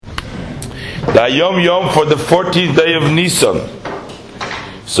The Hayom Yom for the 14th day of Nisan.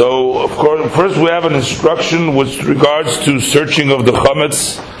 So, of course, first we have an instruction with regards to searching of the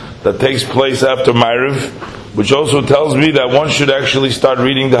chametz that takes place after Ma'ariv, which also tells me that one should actually start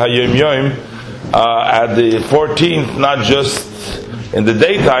reading the Hayom Yom at the 14th, not just in the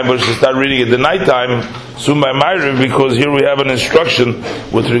daytime, but should start reading at the nighttime, soon by Ma'ariv, because here we have an instruction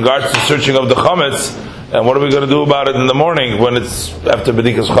with regards to searching of the chametz. And what are we going to do about it in the morning when it's after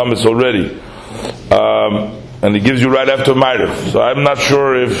B'dikas Chametz already? And it gives you right after Ma'ariv. So I'm not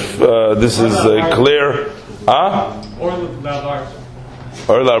sure if this is clear. Or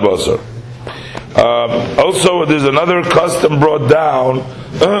L'Arbasar. Also, there's another custom brought down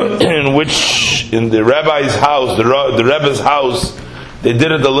in which, in the rabbi's house, the Rebbe's house, they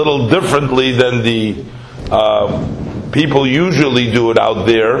did it a little differently than the people usually do it out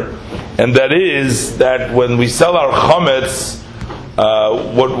there. And that is that when we sell our chametz,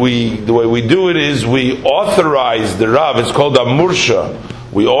 the way we do it is we authorize the Rav. It's called a mursha.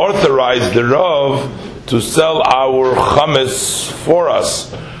 We authorize the Rav to sell our chametz for us,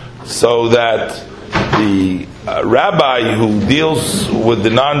 so that the rabbi who deals with the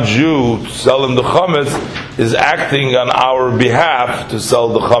non-Jew to sell him the chametz is acting on our behalf to sell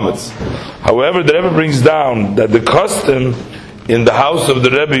the chametz. However, the Rebbe brings down that the custom in the house of the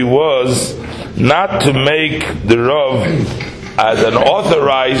Rebbe was not to make the Rav as an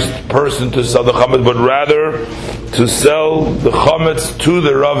authorized person to sell the chametz, but rather to sell the chametz to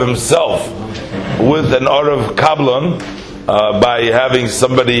the Rav himself with an Arav Kablan, by having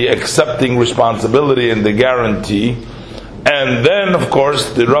somebody accepting responsibility and the guarantee. And then, of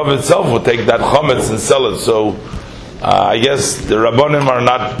course, the Rav itself would take that chametz and sell it. So, I guess the Rabbonim are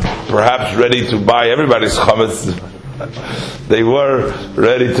not perhaps ready to buy everybody's chametz. They were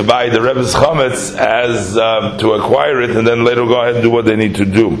ready to buy the Rebbe's chametz as to acquire it, and then later go ahead and do what they need to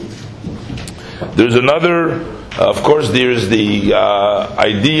do. There's another, of course, there's the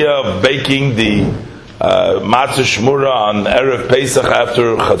idea of baking the matzah shmura on Erev Pesach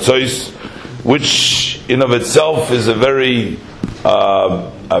after Chatzos, which in of itself is a very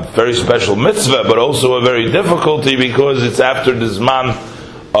special mitzvah, but also a very difficulty because it's after the zman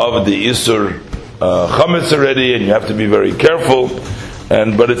of the Isur chametz already, and you have to be very careful.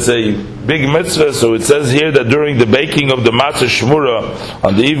 But it's a big mitzvah, so it says here that during the baking of the matzah shmura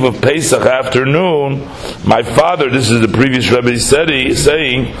on the eve of Pesach afternoon, my father, this is the previous Rebbe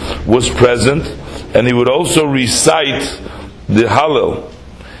saying, was present, and he would also recite the Hallel,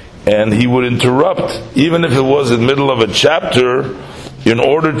 and he would interrupt, even if it was in the middle of a chapter, in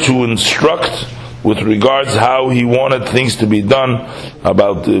order to instruct with regards how he wanted things to be done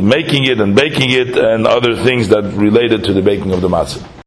about making it and baking it and other things that related to the baking of the matzah.